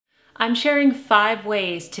I'm sharing 5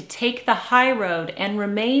 ways to take the high road and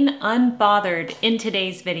remain unbothered in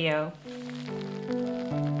today's video.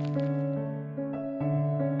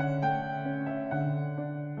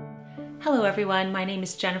 Hello everyone, my name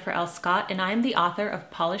is Jennifer L. Scott and I'm the author of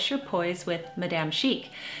Polish Your Poise with Madame Chic.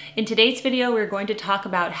 In today's video, we're going to talk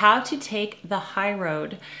about how to take the high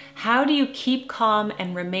road. How do you keep calm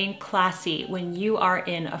and remain classy when you are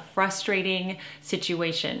in a frustrating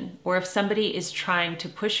situation, or if somebody is trying to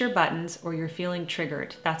push your buttons or you're feeling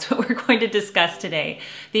triggered? That's what we're going to discuss today.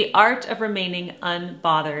 The art of remaining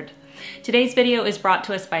unbothered. Today's video is brought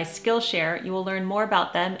to us by Skillshare. You will learn more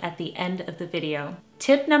about them at the end of the video.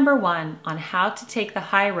 Tip number 1 on how to take the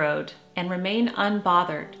high road and remain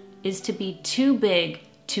unbothered is to be too big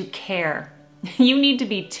to care. You need to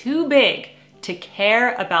be too big to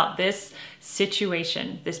care about this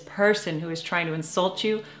situation, this person who is trying to insult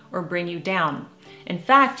you or bring you down. In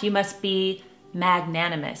fact, you must be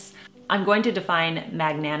magnanimous. I'm going to define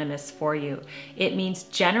magnanimous for you. It means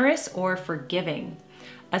generous or forgiving,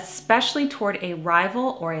 especially toward a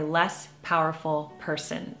rival or a less powerful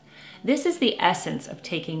person. This is the essence of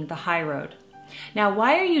taking the high road. Now,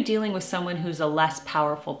 why are you dealing with someone who's a less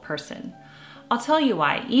powerful person? I'll tell you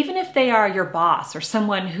why. Even if they are your boss or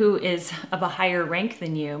someone who is of a higher rank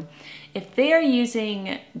than you, if they are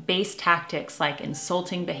using base tactics like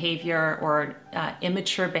insulting behavior or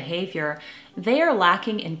immature behavior, they are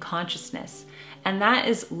lacking in consciousness. And that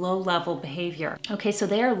is low-level behavior. Okay, so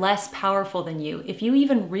they are less powerful than you. If you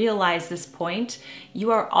even realize this point, you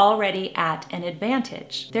are already at an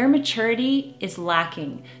advantage. Their maturity is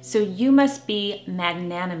lacking, so you must be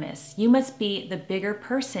magnanimous. You must be the bigger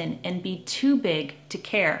person and be too big to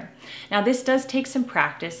care. Now, this does take some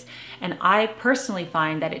practice, and I personally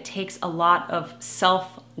find that it takes a lot of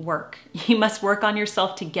self-work. You must work on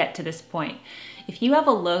yourself to get to this point. If you have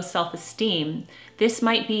a low self-esteem, this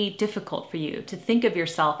might be difficult for you to think of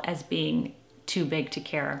yourself as being too big to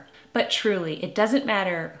care. But truly, it doesn't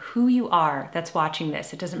matter who you are that's watching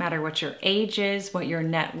this. It doesn't matter what your age is, what your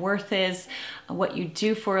net worth is, what you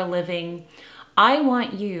do for a living. I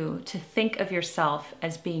want you to think of yourself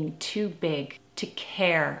as being too big to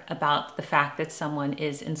care about the fact that someone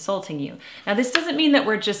is insulting you. Now, this doesn't mean that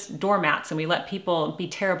we're just doormats and we let people be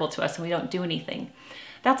terrible to us and we don't do anything.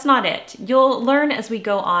 That's not it. You'll learn as we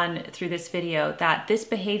go on through this video that this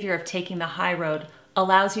behavior of taking the high road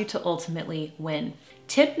allows you to ultimately win.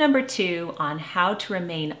 Tip number 2 on how to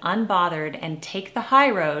remain unbothered and take the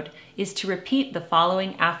high road is to repeat the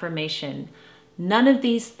following affirmation: none of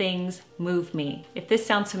these things move me. If this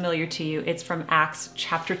sounds familiar to you, it's from Acts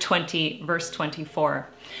chapter 20, verse 24.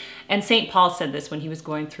 And St. Paul said this when he was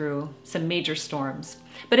going through some major storms.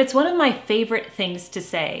 But it's one of my favorite things to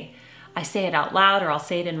say. I say it out loud or I'll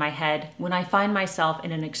say it in my head when I find myself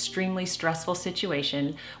in an extremely stressful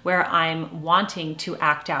situation where I'm wanting to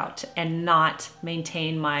act out and not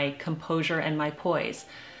maintain my composure and my poise.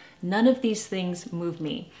 None of these things move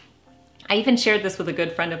me. I even shared this with a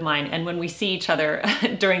good friend of mine, and when we see each other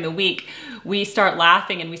during the week, we start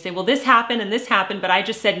laughing and we say, well, this happened, but I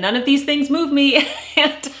just said, none of these things move me,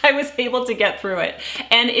 and I was able to get through it.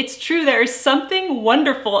 And it's true, there is something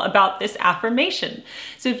wonderful about this affirmation.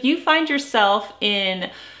 So if you find yourself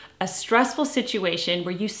in a stressful situation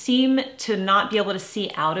where you seem to not be able to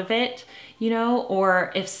see out of it,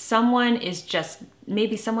 or if someone is just,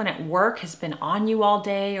 maybe someone at work has been on you all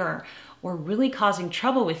day or really causing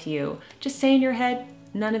trouble with you, just say in your head,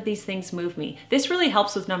 none of these things move me. This really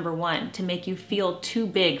helps with number 1, to make you feel too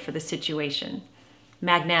big for the situation.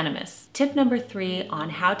 Magnanimous. Tip number 3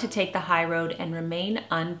 on how to take the high road and remain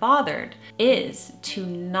unbothered is to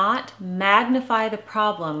not magnify the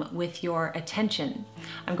problem with your attention.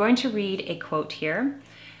 I'm going to read a quote here.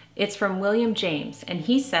 It's from William James, and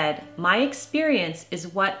he said, "My experience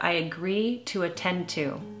is what I agree to attend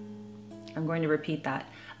to." I'm going to repeat that.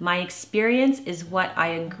 My experience is what I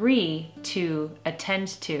agree to attend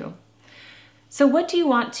to. So what do you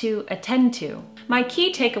want to attend to? My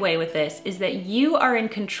key takeaway with this is that you are in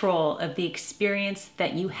control of the experience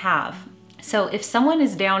that you have. So if someone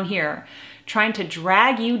is down here trying to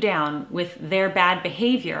drag you down with their bad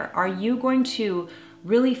behavior, are you going to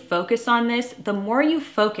really focus on this? The more you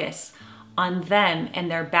focus on them and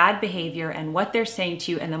their bad behavior and what they're saying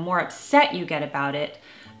to you, and the more upset you get about it,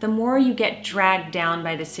 the more you get dragged down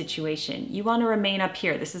by the situation. You want to remain up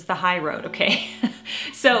here. This is the high road, okay?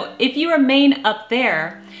 So if you remain up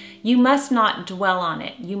there, you must not dwell on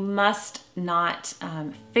it. You must not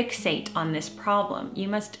fixate on this problem. You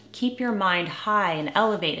must keep your mind high and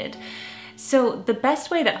elevated. So the best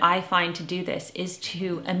way that I find to do this is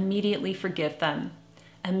to immediately forgive them.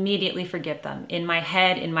 immediately forgive them. In my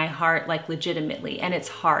head, in my heart, like legitimately. And it's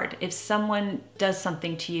hard. If someone does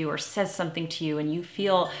something to you or says something to you and you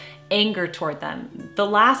feel anger toward them, the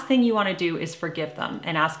last thing you want to do is forgive them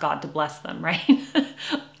and ask God to bless them, right?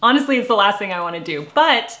 Honestly, it's the last thing I want to do.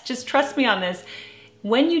 But just trust me on this.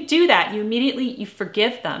 When you do that, you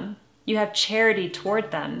forgive them. You have charity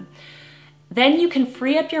toward them. Then you can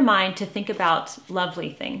free up your mind to think about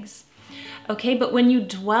lovely things. Okay, but when you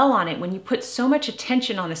dwell on it, when you put so much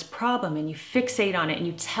attention on this problem and you fixate on it and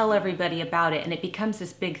you tell everybody about it and it becomes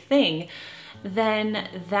this big thing, then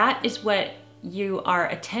that is what you are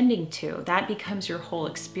attending to. That becomes your whole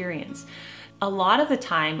experience. A lot of the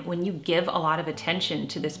time when you give a lot of attention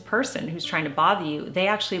to this person who's trying to bother you, they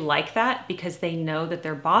actually like that because they know that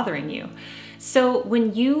they're bothering you. So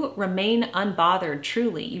when you remain unbothered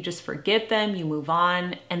truly, you just forgive them, you move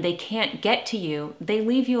on, and they can't get to you, they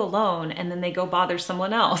leave you alone and then they go bother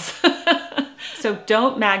someone else. So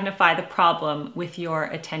don't magnify the problem with your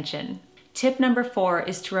attention. Tip number 4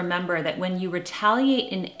 is to remember that when you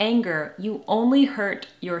retaliate in anger, you only hurt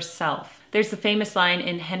yourself. There's the famous line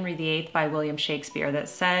in Henry VIII by William Shakespeare that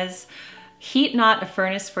says, "Heat not a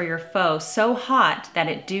furnace for your foe so hot that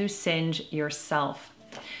it do singe yourself."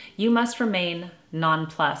 You must remain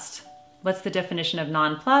nonplussed. What's the definition of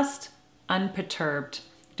nonplussed? Unperturbed.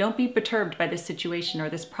 Don't be perturbed by this situation or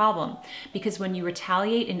this problem, because when you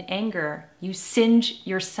retaliate in anger, you singe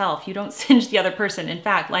yourself. You don't singe the other person. In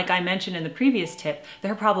fact, like I mentioned in the previous tip,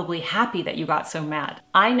 they're probably happy that you got so mad.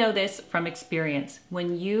 I know this from experience.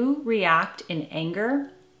 When you react in anger,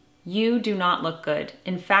 you do not look good.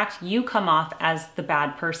 In fact, you come off as the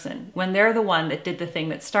bad person when they're the one that did the thing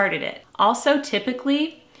that started it. Also,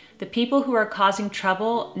 typically, the people who are causing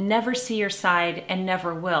trouble never see your side and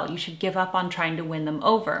never will. You should give up on trying to win them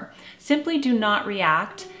over. Simply do not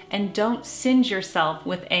react and don't singe yourself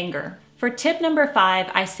with anger. For tip number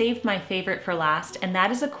 5, I saved my favorite for last, and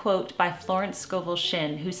that is a quote by Florence Scovel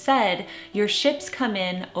Shinn, who said, "Your ships come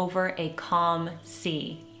in over a calm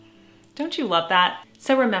sea." Don't you love that?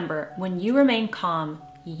 So remember, when you remain calm,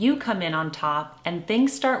 you come in on top and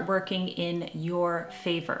things start working in your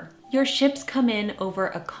favor. Your ships come in over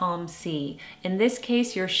a calm sea. In this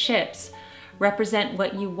case, your ships represent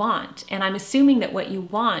what you want. And I'm assuming that what you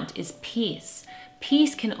want is peace.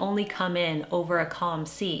 Peace can only come in over a calm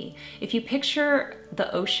sea. If you picture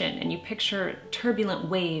the ocean and you picture turbulent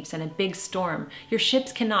waves and a big storm, your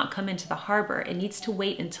ships cannot come into the harbor. It needs to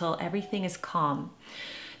wait until everything is calm.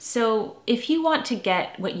 So if you want to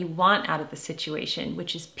get what you want out of the situation,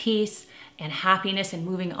 which is peace and happiness and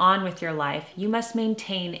moving on with your life, you must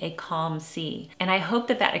maintain a calm sea. And I hope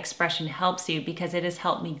that that expression helps you, because it has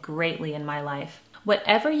helped me greatly in my life.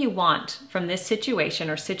 Whatever you want from this situation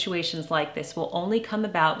or situations like this will only come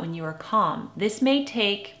about when you are calm. This may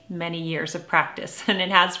take many years of practice, and it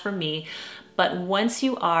has for me, but once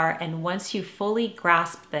you are, and once you fully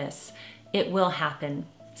grasp this, it will happen.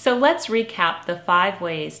 So let's recap the 5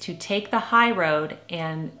 ways to take the high road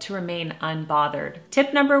and to remain unbothered.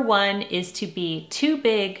 Tip number 1 is to be too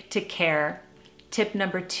big to care. Tip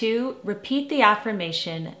number 2, repeat the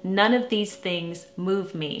affirmation, "None of these things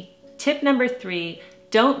move me." Tip number 3,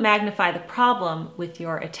 don't magnify the problem with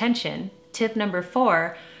your attention. Tip number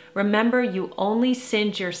 4, remember you only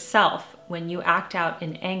singe yourself when you act out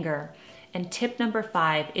in anger. And tip number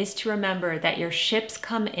 5 is to remember that your ships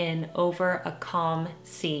come in over a calm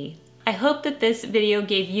sea. I hope that this video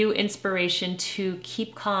gave you inspiration to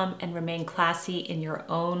keep calm and remain classy in your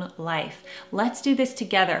own life. Let's do this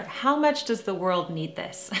together. How much does the world need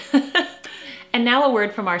this? And now a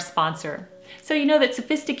word from our sponsor. So you know that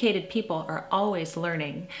sophisticated people are always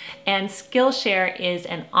learning, and Skillshare is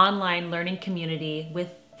an online learning community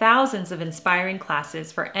with thousands of inspiring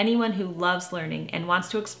classes for anyone who loves learning and wants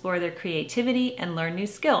to explore their creativity and learn new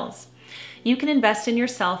skills. You can invest in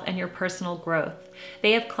yourself and your personal growth.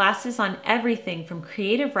 They have classes on everything from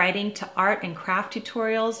creative writing to art and craft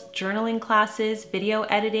tutorials, journaling classes, video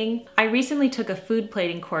editing. I recently took a food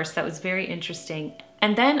plating course that was very interesting.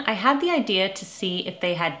 And then I had the idea to see if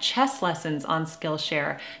they had chess lessons on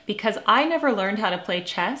Skillshare, because I never learned how to play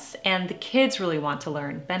chess and the kids really want to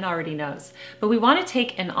learn. Ben already knows. But we want to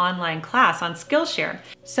take an online class on Skillshare.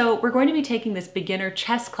 So we're going to be taking this beginner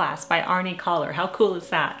chess class by Arnie Collar. How cool is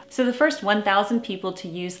that? So the first 1,000 people to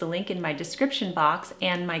use the link in my description box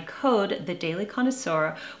and my code, The Daily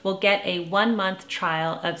Connoisseur, will get a 1-month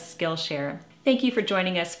trial of Skillshare. Thank you for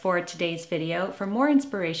joining us for today's video. For more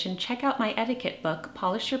inspiration, check out my etiquette book,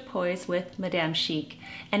 Polish Your Poise with Madame Chic.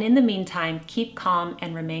 And in the meantime, keep calm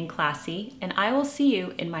and remain classy, and I will see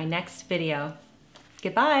you in my next video.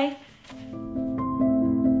 Goodbye.